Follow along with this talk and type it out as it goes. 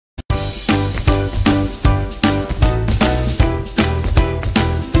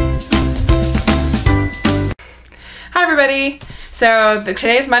everybody! So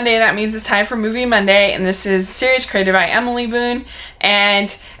today's Monday, that means it's time for Movie Monday, and this is a series created by Emily Boone,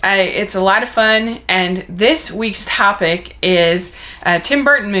 and it's a lot of fun. And this week's topic is Tim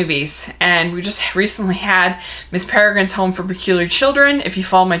Burton movies, and we just recently had Miss Peregrine's Home for Peculiar Children. If you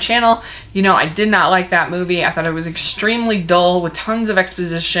follow my channel, you know I did not like that movie. I thought it was extremely dull with tons of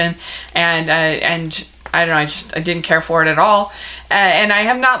exposition, and I don't know, I didn't care for it at all. And I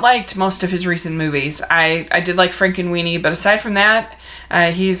have not liked most of his recent movies. I did like Frankenweenie, but aside from that,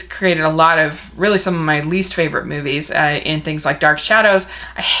 he's created a lot of really some of my least favorite movies in things like Dark Shadows.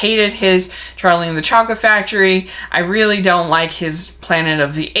 I hated his Charlie and the Chocolate Factory. I really don't like his Planet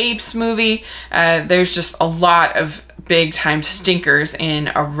of the Apes movie. There's just a lot of big time stinkers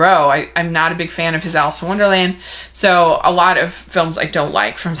in a row. I'm not a big fan of his Alice in Wonderland, so a lot of films I don't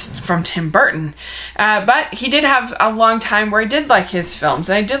like from Tim Burton. But he did have a long time where I did like his films,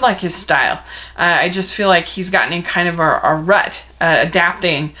 and I did like his style. I just feel like he's gotten in kind of a rut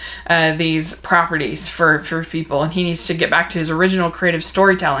adapting these properties for people, and he needs to get back to his original creative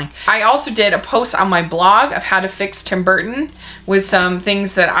storytelling. I also did a post on my blog of how to fix Tim Burton with some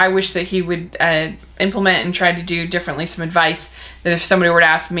things that I wish that he would implement and try to do differently, some advice that if somebody were to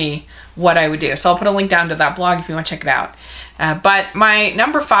ask me what I would do. So I'll put a link down to that blog if you want to check it out. But my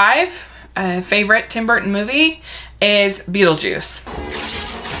number 5 favorite Tim Burton movie is Beetlejuice.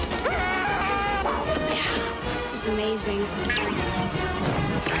 Yeah, this is amazing.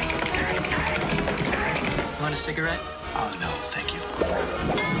 Want a cigarette? Oh, no, thank you.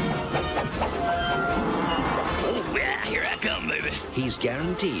 Oh, yeah, here I come, baby. He's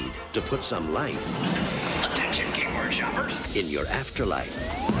guaranteed to put some life Attention, keyboard shoppers. in your afterlife.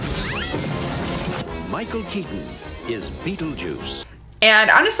 Michael Keaton is Beetlejuice.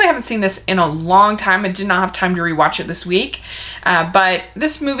 And honestly, I haven't seen this in a long time. I did not have time to rewatch it this week. But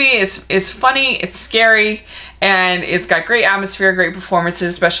this movie is funny, it's scary, and it's got great atmosphere, great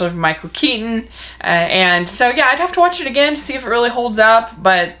performances, especially from Michael Keaton. And so, yeah, I'd have to watch it again to see if it really holds up.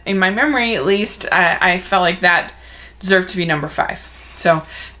 But in my memory, at least, I felt like that deserved to be number 5. So,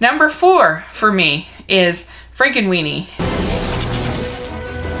 number 4 for me is Frankenweenie.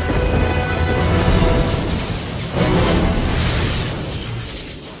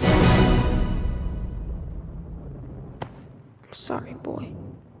 Sorry, boy.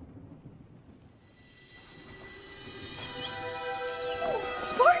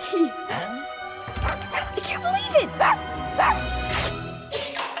 Sparky! I can't believe it!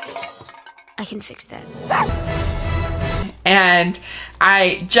 I can fix that. And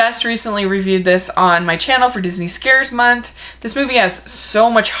I just recently reviewed this on my channel for Disney Scares Month. This movie has so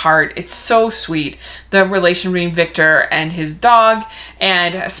much heart. It's so sweet. The relation between Victor and his dog,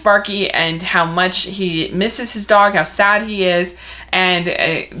 and Sparky, and how much he misses his dog, how sad he is, and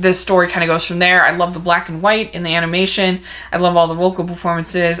the story kind of goes from there. I love the black and white in the animation. I love all the vocal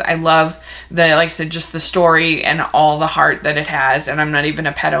performances. I love the, like I said, just the story and all the heart that it has. And I'm not even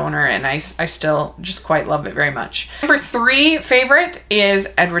a pet owner, and I still just quite love it very much. Number 3 favorite is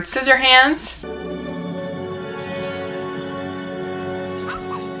Edward Scissorhands.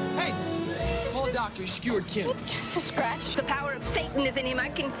 Hey, call a doctor. He skewered Kim. Just a scratch. The power of Satan is in him. I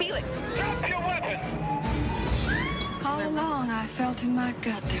can feel it. Drop your weapon. All along, I felt in my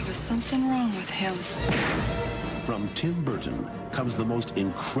gut there was something wrong with him. From Tim Burton comes the most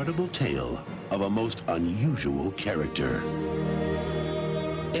incredible tale of a most unusual character.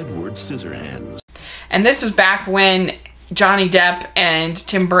 Edward Scissorhands. And this was back when Johnny Depp and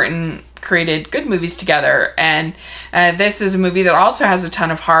Tim Burton created good movies together, and this is a movie that also has a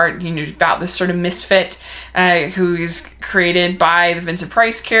ton of heart, you know, about this sort of misfit who is created by the Vincent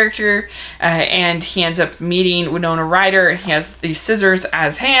Price character, and he ends up meeting Winona Ryder, and he has these scissors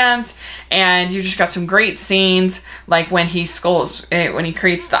as hands, and you just got some great scenes, like when he sculpts, when he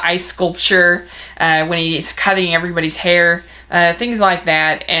creates the ice sculpture, when he's cutting everybody's hair, things like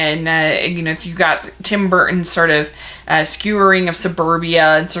that. And you know, you got Tim Burton sort of skewering of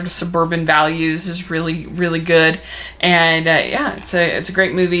suburbia and sort of suburban values is really, really good. And yeah, it's a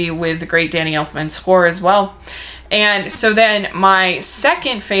great movie with a great Danny Elfman score as well. And so then my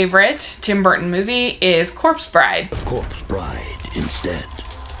second favorite Tim Burton movie is Corpse Bride. Corpse Bride instead.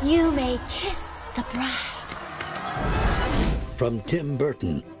 You may kiss the bride. From Tim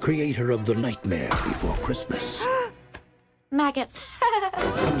Burton, creator of The Nightmare Before Christmas, Maggots.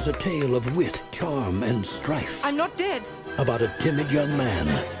 comes a tale of wit, charm, and strife. I'm not dead. About a timid young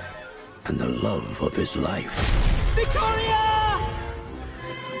man and the love of his life. Victoria!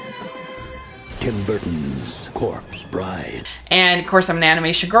 Tim Burton's Corpse Bride. And of course I'm an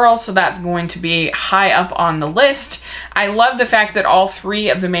animation girl, so that's going to be high up on the list. I love the fact that all three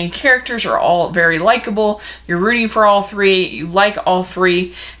of the main characters are all very likable. You're rooting for all three, you like all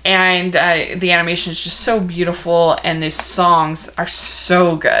three, and the animation is just so beautiful, and the songs are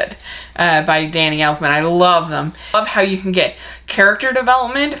so good by Danny Elfman. I love them. I love how you can get character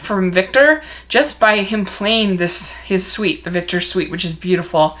development from Victor just by him playing his suite, the Victor suite, which is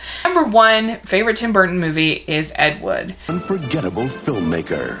beautiful. Number one favorite Tim Burton movie is Ed Wood. Unforgettable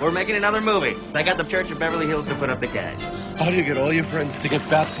filmmaker. We're making another movie. I got the Church of Beverly Hills to put up the cash. How do you get all your friends to get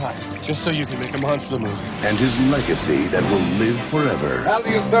baptized just so you can make a monster movie? And his legacy that will live forever. How do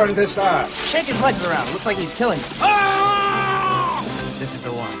you burn this up? Shake his legs around. Looks like he's killing you. Ah! This is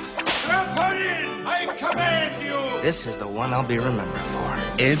the one. Put in! I command you! This is the one I'll be remembered for.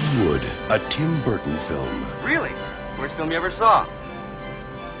 Ed Wood, a Tim Burton film. Really? Worst film you ever saw?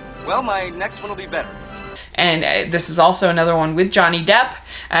 Well, my next one will be better. And this is also another one with Johnny Depp,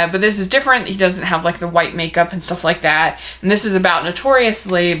 but this is different. He doesn't have like the white makeup and stuff like that. And this is about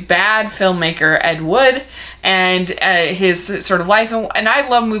notoriously bad filmmaker Ed Wood and his sort of life. And I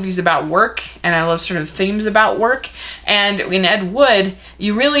love movies about work, and I love sort of themes about work. And in Ed Wood,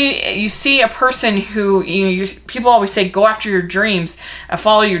 you see a person who, people always say, go after your dreams,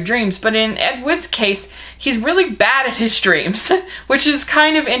 follow your dreams. But in Ed Wood's case, he's really bad at his dreams, which is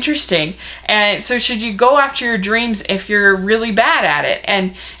kind of interesting. And so should you go after your dreams if you're really bad at it?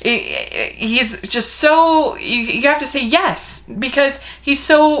 And he's just so, you have to say yes, because he's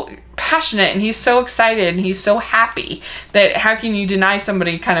so passionate and he's so excited and he's so happy that how can you deny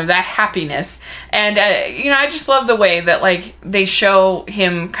somebody kind of that happiness? And I just love the way that like they show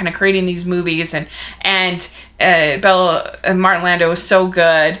him kind of creating these movies, and Martin Landau is so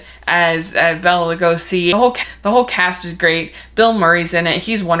good as Bela Lugosi. The whole cast is great. Bill Murray's in it.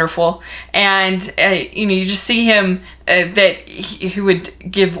 He's wonderful. And you just see him that he would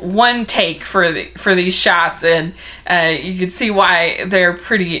give one take for these shots, and you could see why they're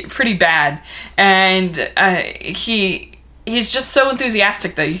pretty bad. And he's just so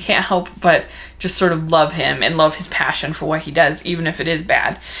enthusiastic that you can't help but just sort of love him and love his passion for what he does, even if it is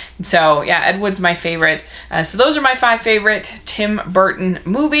bad. And so yeah, Ed Wood's my favorite. So those are my 5 favorite Tim Burton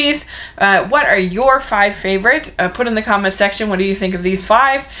movies. What are your 5 favorite? Put in the comment section, what do you think of these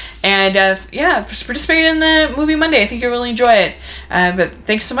 5? And yeah, just participate in the Movie Monday. I think you'll really enjoy it. But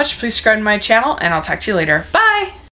thanks so much. Please subscribe to my channel, and I'll talk to you later. Bye!